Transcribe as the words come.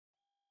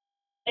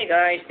Hey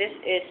guys, this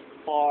is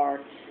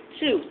part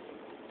 2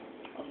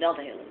 of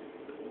Delta Halo.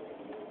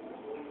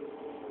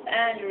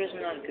 And there is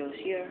another ghost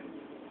here.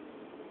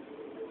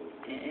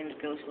 And the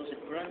ghost was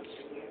a grunt.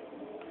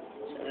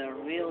 So they're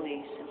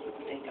really simple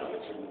to take out.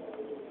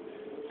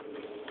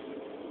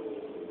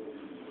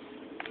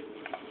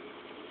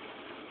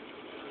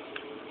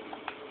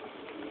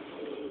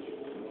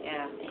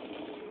 Yeah.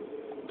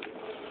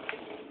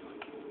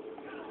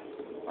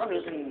 Oh,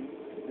 there's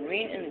a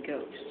marine and a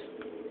ghost.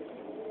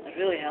 That's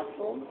really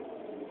helpful.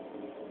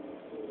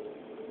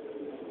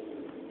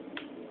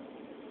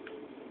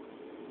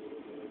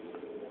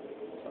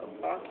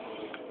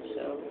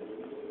 So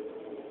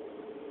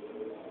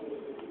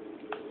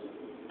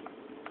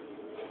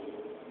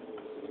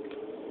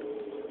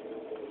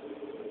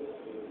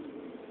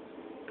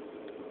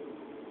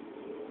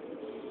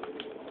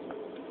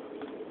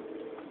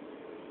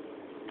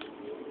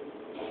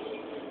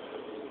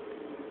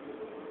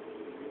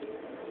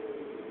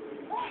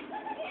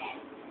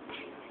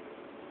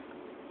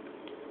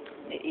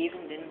they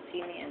even didn't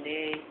see me and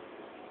they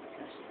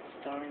just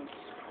started to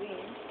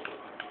scream.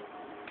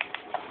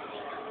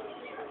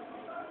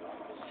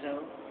 So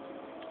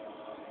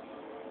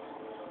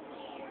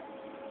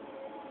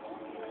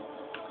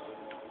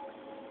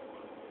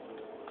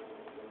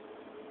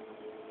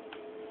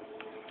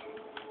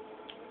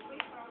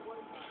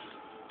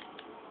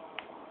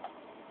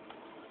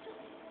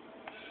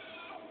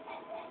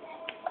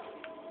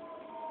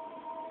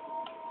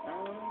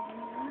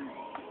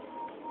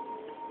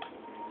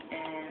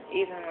and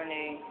even when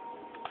they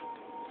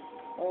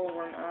all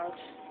run out,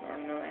 there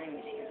are no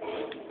enemies here.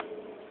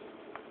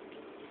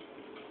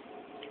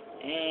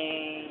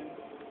 And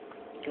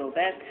go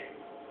back.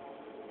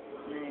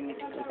 And then you need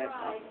to go back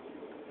up.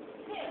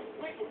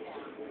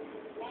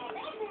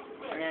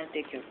 And then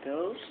take your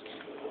ghost.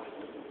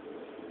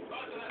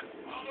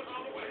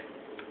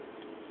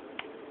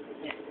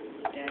 Yeah,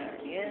 there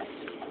he is.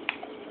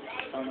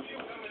 On the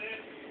floor.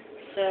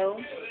 So,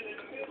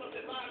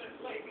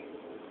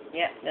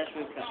 yeah, that's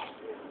repressed.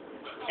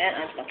 And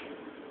I'm stuck.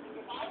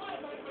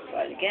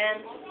 Try it again.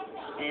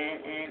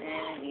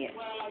 And yeah.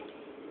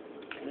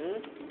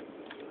 Good.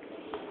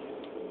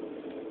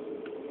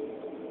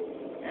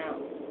 Now,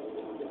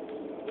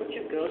 put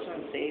your ghost on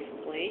a safe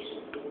place.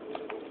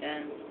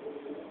 Then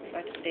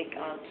try to take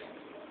out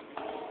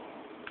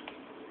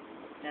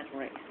that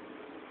rig.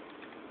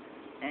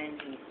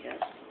 And he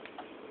just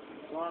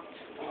blocked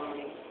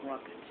my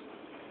rocket.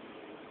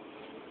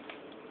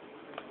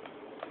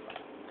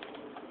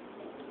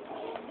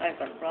 I've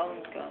got a problem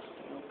because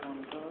there will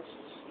come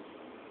ghosts.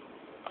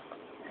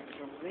 And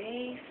the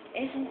wave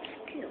isn't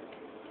killed.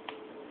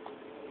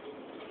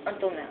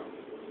 Until now.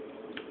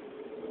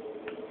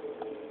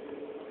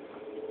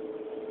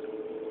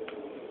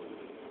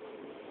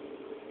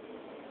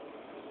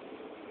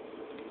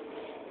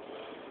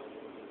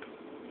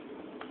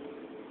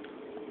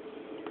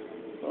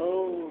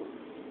 Oh.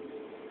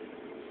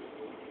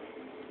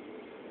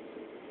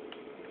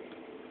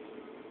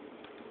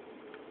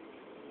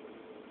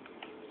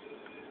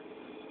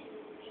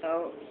 So,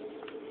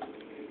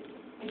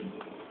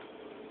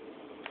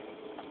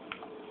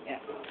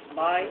 yeah,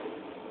 bye.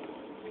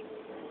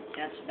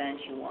 That's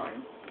Banshee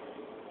 1.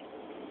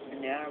 And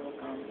there will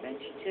come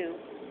Banshee 2.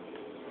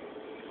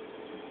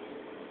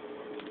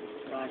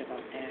 Right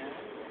about there.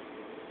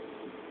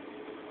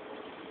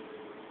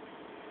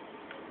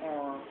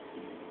 Or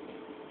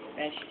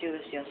Banshee 2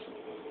 is just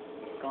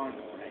gone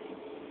already.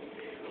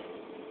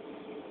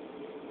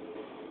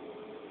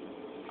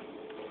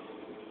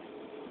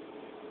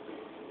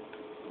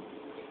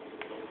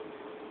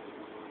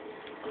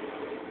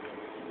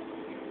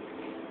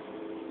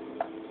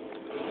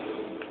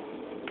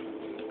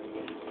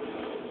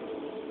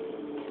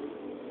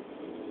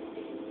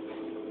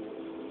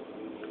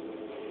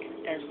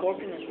 And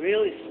Scorpion is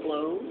really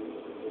slow.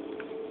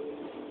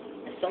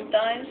 And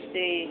sometimes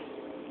the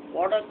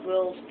Warlock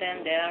will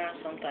stand there and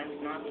sometimes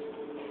not.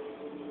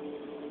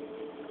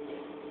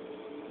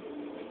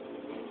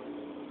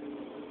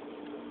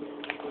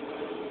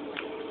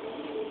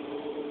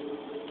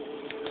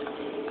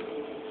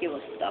 He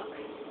was stuck.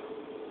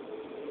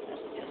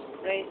 That's just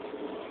great.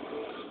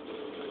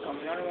 Come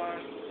another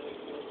one.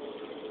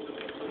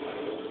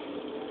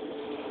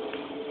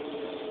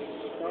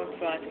 Don't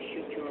try to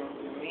shoot your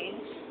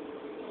marines.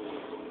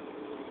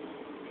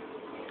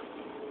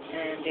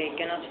 And they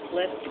cannot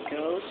flip the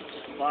ghost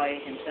by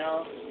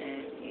himself,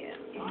 and yeah.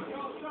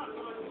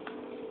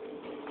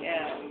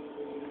 Yeah,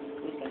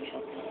 good luck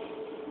shot.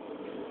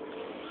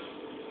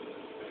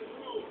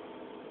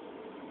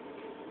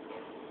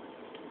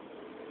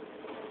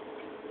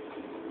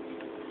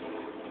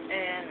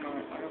 And my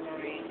other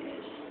marine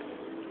is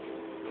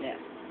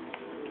there.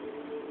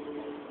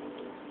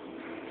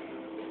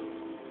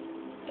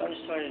 Don't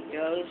destroy the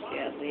ghost,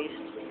 yeah, at least.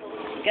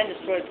 You can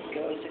destroy the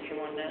ghost if you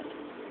want that.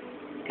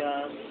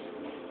 Because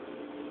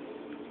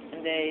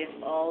and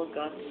they've all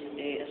got a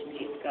SMG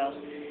because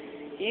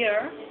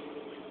here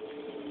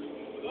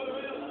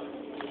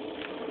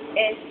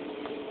is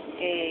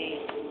a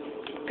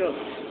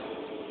ghost.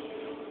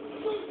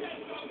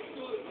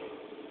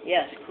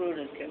 Yeah, screw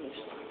that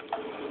ghost.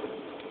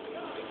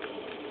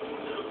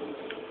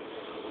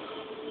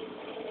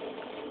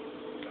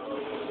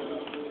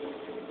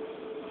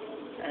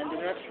 And do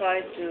not try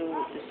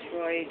to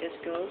destroy this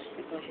ghost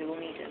because you will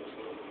need it.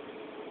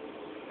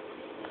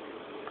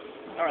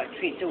 Alright,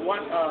 3, 2, 1,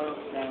 oh,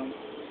 down.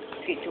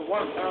 3, 2, 1,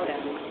 oh,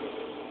 down.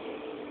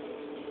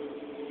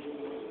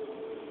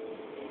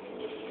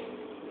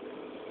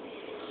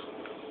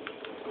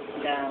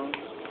 Down.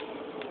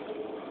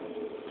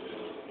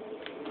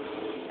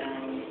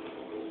 Down.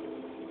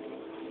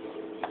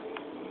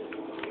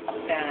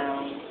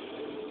 Down.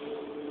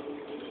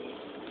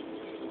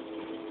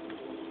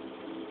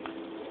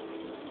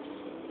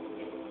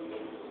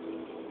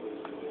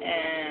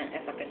 And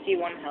if I can see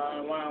one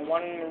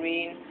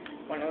marine,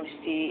 one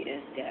OST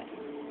is dead.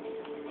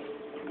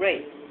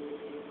 Great.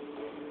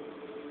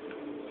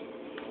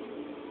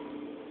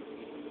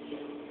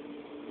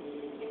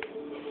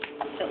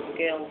 So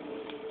skill.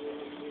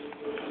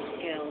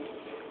 Skill.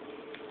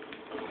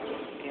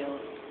 Skill.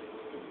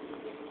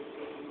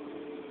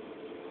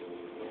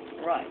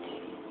 Right.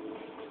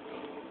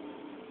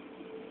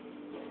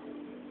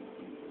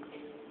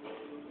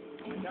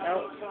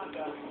 No.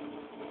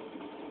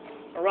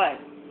 Alright.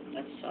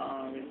 Let's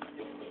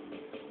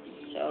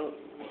so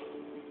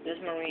this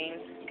marine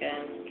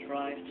can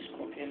drive the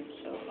scorpion,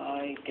 so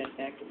I get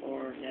back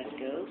for that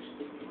ghost.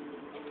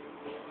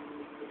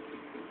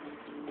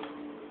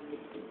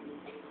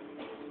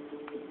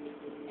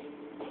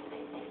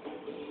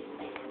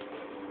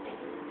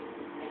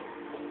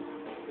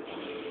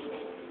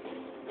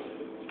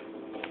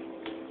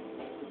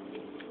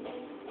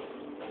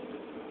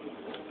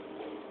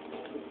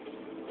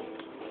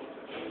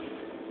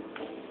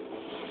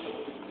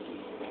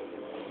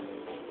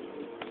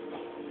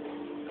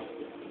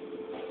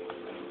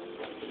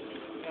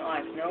 I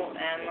have no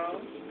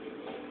ammo,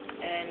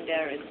 and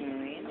there is the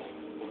marine.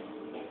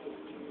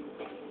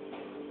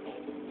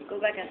 Go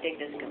back and take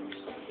this ghost.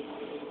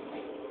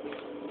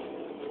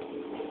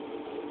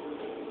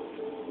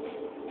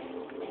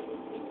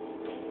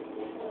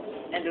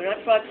 And do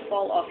not try to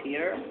fall off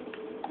here.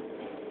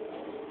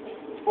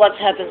 What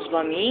happens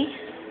by me?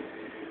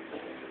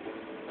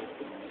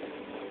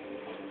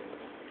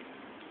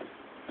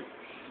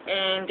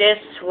 And this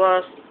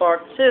was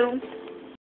part 2.